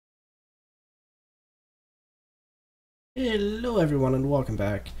Hello everyone and welcome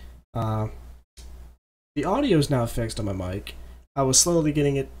back. Uh, the audio is now fixed on my mic. I was slowly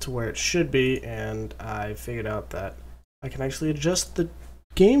getting it to where it should be, and I figured out that I can actually adjust the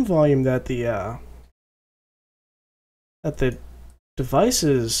game volume that the device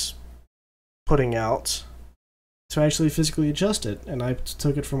is putting out to actually physically adjust it, and I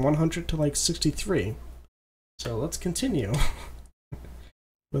took it from 100 to like 63. So let's continue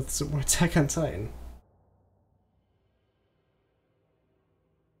with some more Attack on Titan.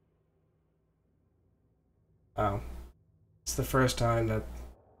 Oh, it's the first time that...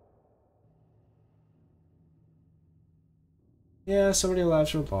 Yeah, so many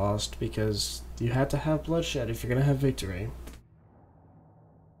lives were lost because you had to have bloodshed if you're gonna have victory.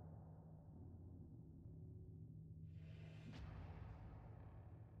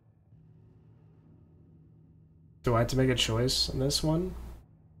 Do I have to make a choice in this one?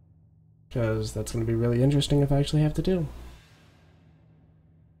 Because that's gonna be really interesting if I actually have to do.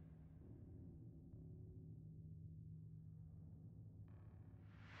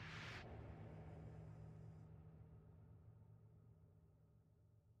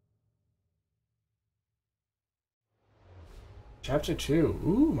 Chapter 2.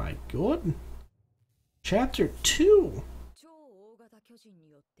 Ooh, my god. Chapter 2! 超大型巨人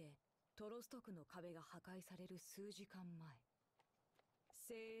によってトロスト区の壁が破壊される数時間前、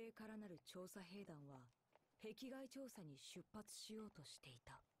精鋭からなる調査兵団は壁外調査に出発しようとしてい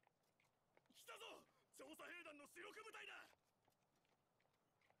た。来たぞ、調査兵団の主力部隊だ。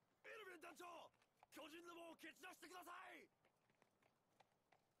エルヴェン団長、巨人の門を蹴散らしてください。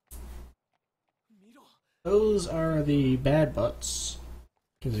見ろ。 Those are the bad butts.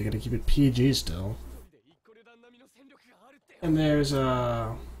 Because you gotta keep it PG still. And there's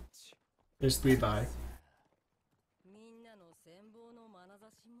Levi. みんなの羨望の眼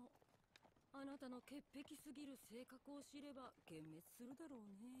差しもあなたの潔癖すぎる性格を知れば幻滅するだろう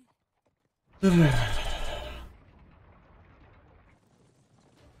ね。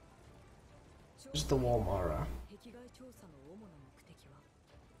There's the Walmara. 壁外調査の主な目的は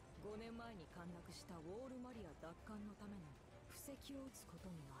5年前に陥落したウォールマリア奪還のための布石を打つこと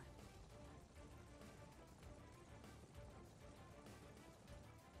にある。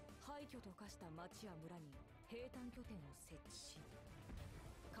廃墟と化した町や村に兵站拠点を設置し、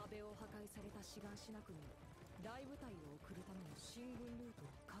壁を破壊されたシガンシナ区に大部隊を送るための進軍ルート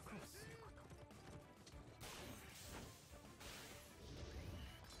を確保すること。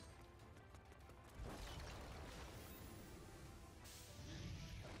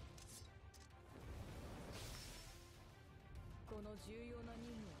この重要な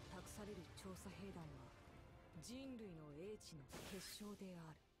任務を託される調査兵団は人類の英知の結晶であ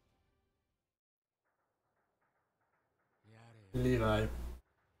る。 Levi.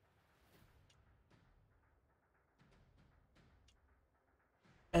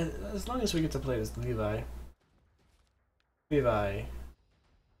 As long as we get to play as Levi. Levi.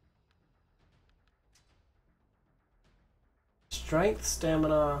 Strength,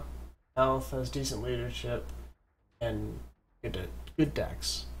 stamina, health, has decent leadership, and good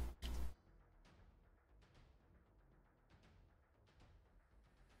dex.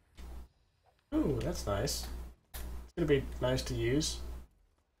 Ooh, that's nice. It's gonna be nice to use.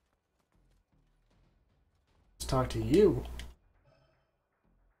 Let's talk to you.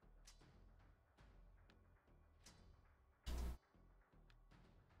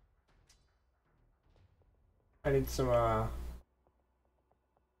 I need some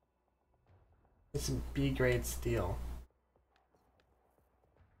B grade steel.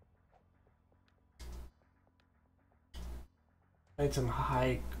 I need some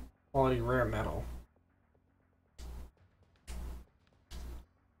high quality rare metal.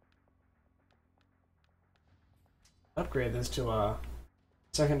 Upgrade this to a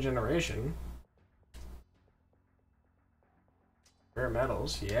second generation. Rare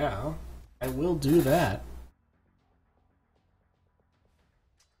metals, yeah. I will do that.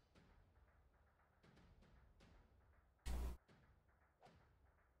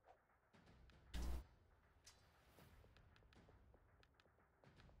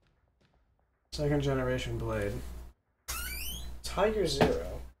 Second generation blade. Tiger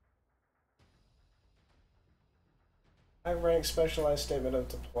Zero. High rank specialized statement of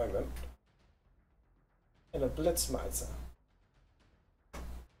deployment. And a Blitzmeister.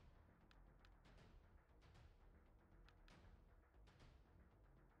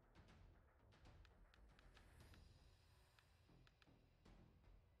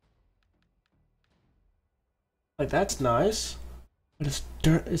 Like, that's nice, but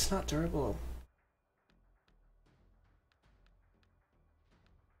it's not durable.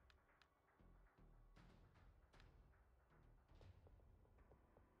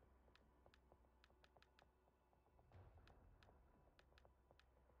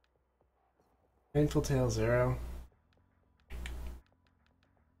 Painful Tail 0.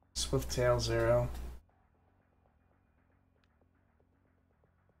 Swift Tail 0.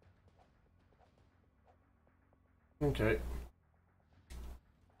 Okay.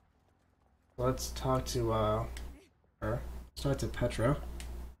 Let's talk to her. Let's talk to Petra.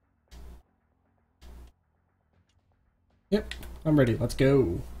 Yep, I'm ready. Let's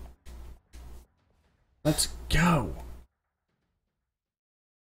go. Let's go.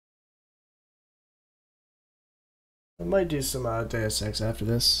 I might do some Deus Ex after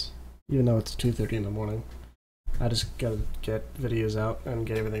this, even though it's 2:30 in the morning. I just gotta get videos out and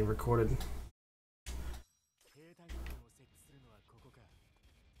get everything recorded.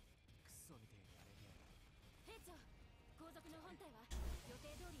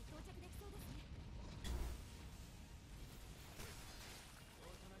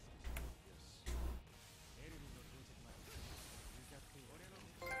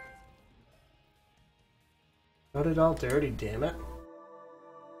 Got it all dirty, damn it.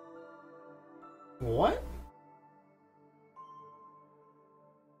 What?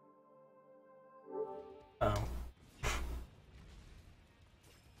 Oh.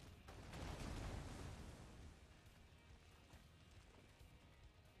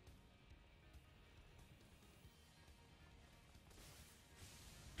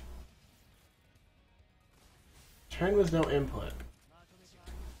 Turn with no input.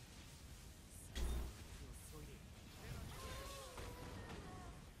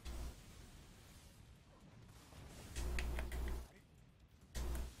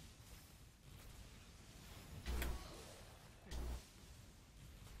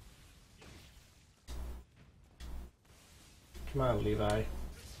 Come on, Levi.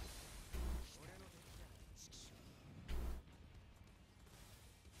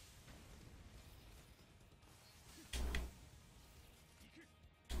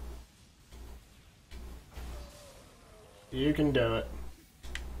 You can do it.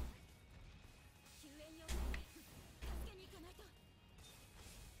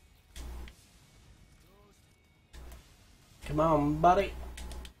 Come on, buddy.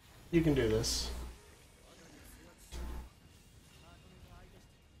 You can do this.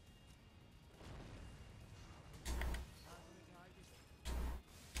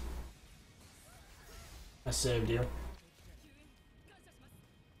 I saved you.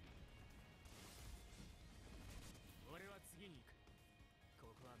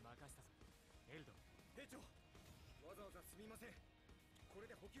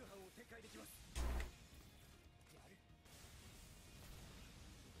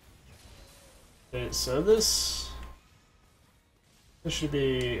 Okay, so this should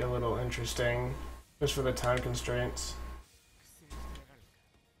be a little interesting, just for the time constraints.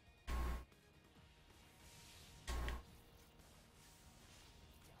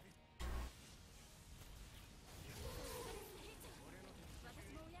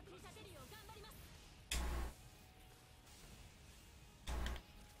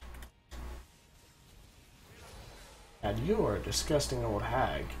 God, you are a disgusting old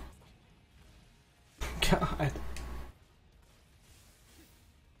hag. God.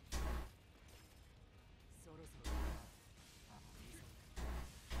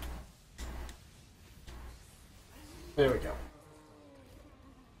 There we go.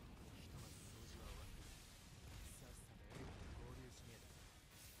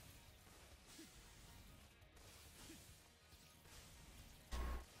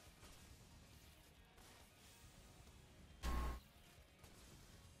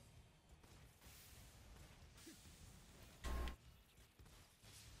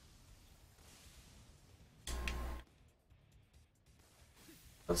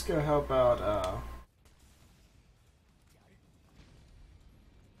 Let's go help out,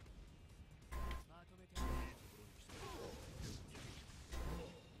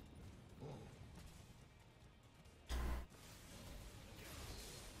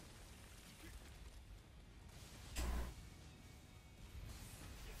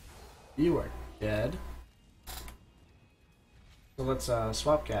 you are dead. So let's,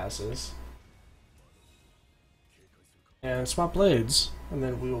 swap gases. And swap blades. And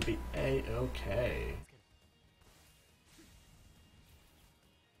then we will be A-okay.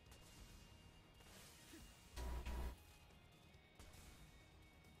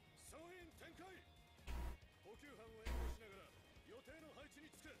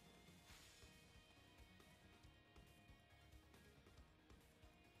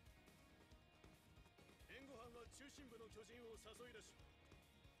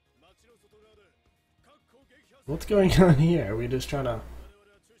 What's going on here? Are we just trying to...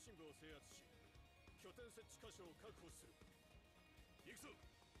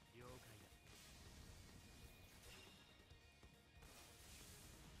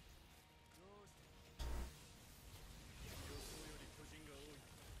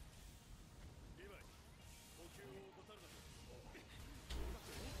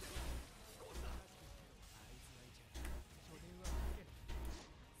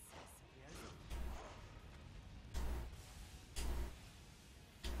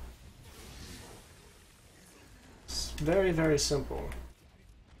 very, very simple.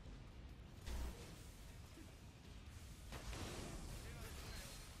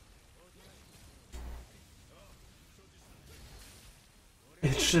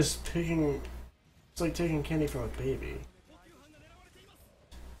 It's just picking... It's like taking candy from a baby.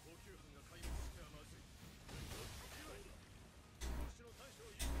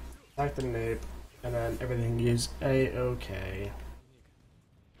 Back the nape, and then everything is A-okay.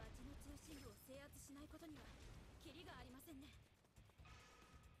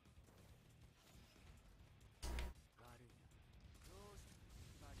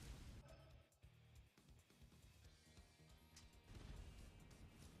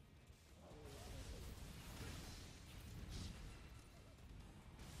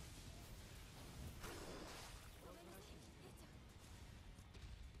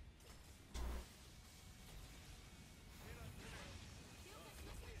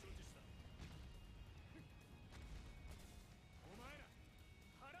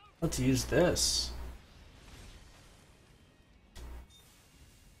 Let's use this.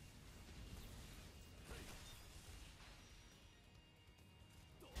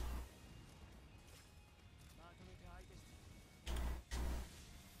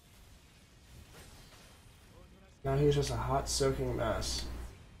 Now he's just a hot soaking mess.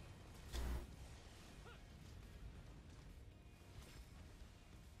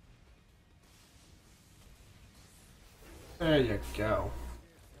 There you go.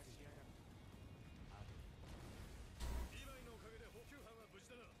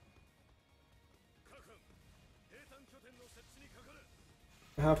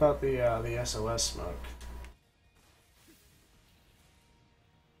 How about the SOS smoke?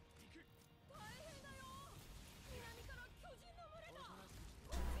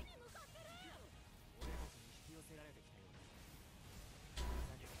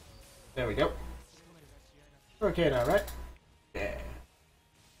 There we go. Okay now, right? Yeah.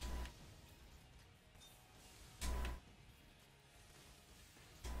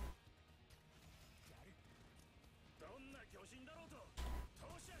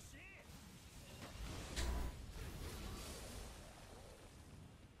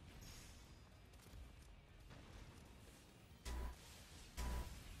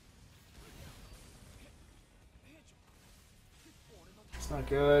 It's not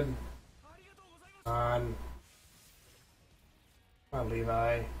good. Come on,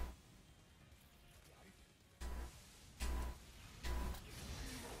 Levi.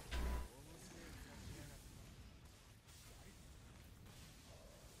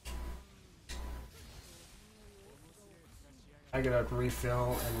 I gotta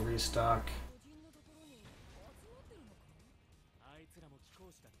refill and restock.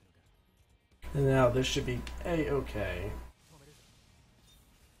 And now this should be A-okay.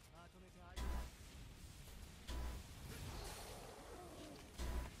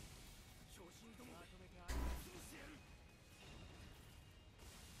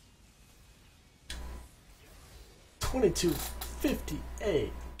 $22.58.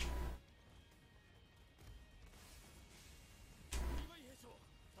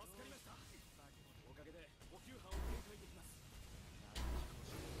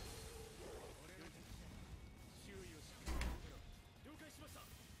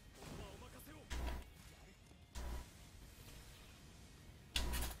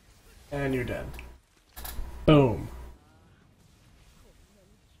 And you're dead. Boom.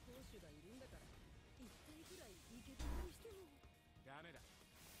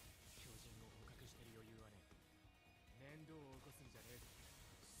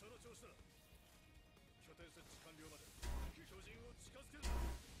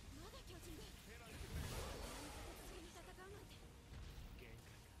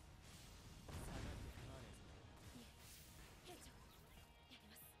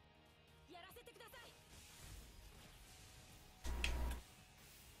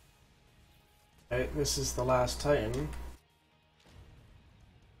 Right, this is the last Titan.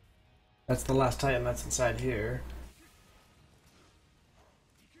 That's the last Titan that's inside here.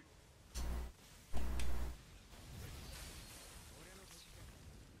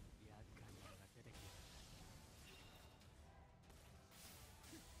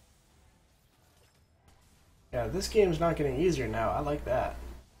 Yeah, this game's not getting easier now. I like that.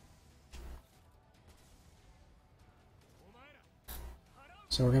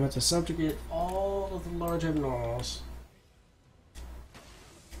 So we're gonna have to subjugate all of the large abnormals.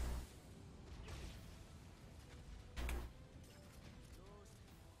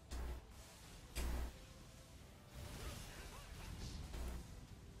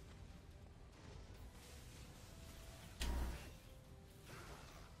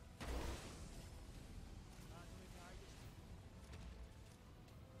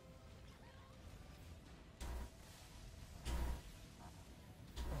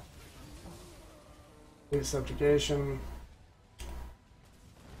 Complete subjugation.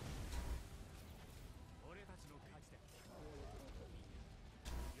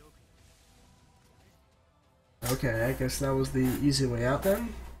 Okay, I guess that was the easy way out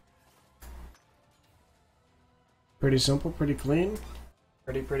then. Pretty simple, pretty clean.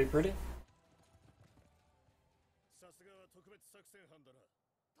 Pretty. さすがは特別作戦班だな。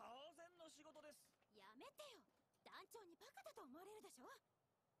当然の仕事です。やめてよ。団長にバカだと思われるでしょ。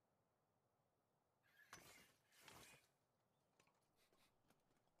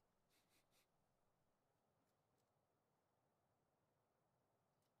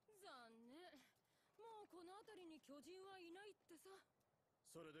残念。もうこの辺りに巨人はいないってさ。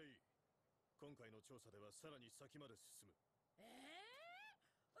それでいい。今回の調査ではさらに先まで進む。そんな。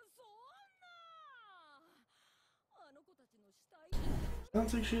あの子たちの死体。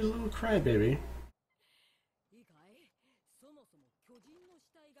Sounds like she's a little crybaby. いいかい？そもそも巨人の死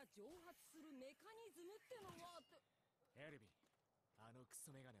体が蒸発するメカニズムってのはって。エルビン、あのク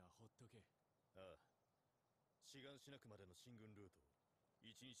ソメガネはほっとけ。ああ。志願しなくまでの進軍ルートを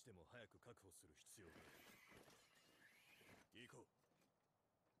一日でも早く確保する必要がある。行こう。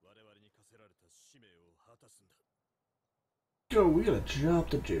我々に課せられた使命を果たすんだ。Yo, we got a job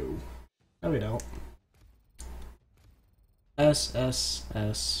to do. No, we don't.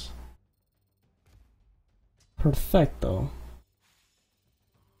 SSS. Perfecto.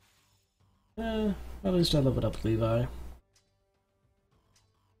 At least I leveled up Levi.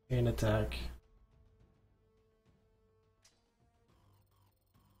 Gain attack.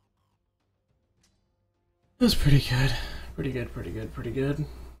 It was pretty good. Pretty good.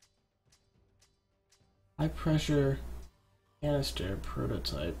 High pressure canister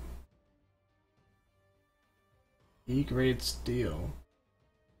prototype. E-grade steel.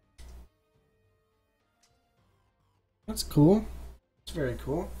 That's cool. It's very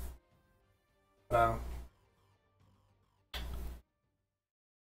cool. Wow.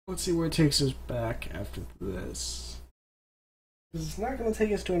 Let's see where it takes us back after this. It's not going to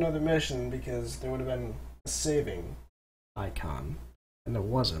take us to another mission because there would have been a saving icon, and there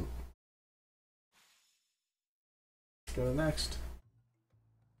wasn't. Let's go to next.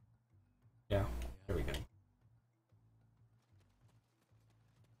 Yeah, here we go.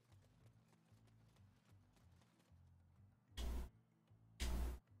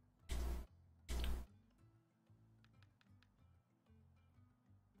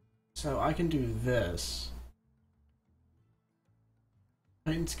 So I can do this.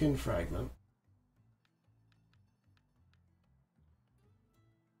 Titan skin fragment.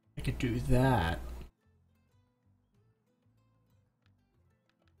 I could do that.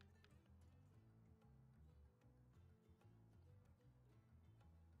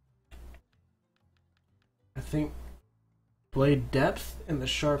 I think blade depth and the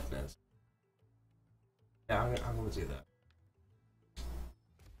sharpness. Yeah, I'm gonna do that.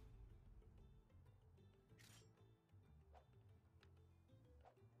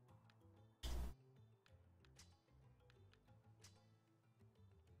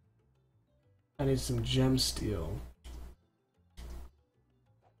 I need some gem steel.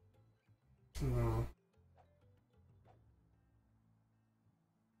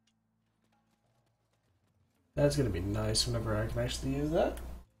 That's gonna be nice whenever I can actually use that.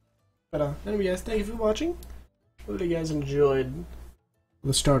 But anyway guys, thank you for watching. Hope you guys enjoyed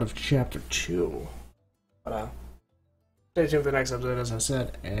the start of chapter 2. But stay tuned for the next episode as I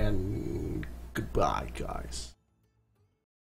said, and goodbye guys.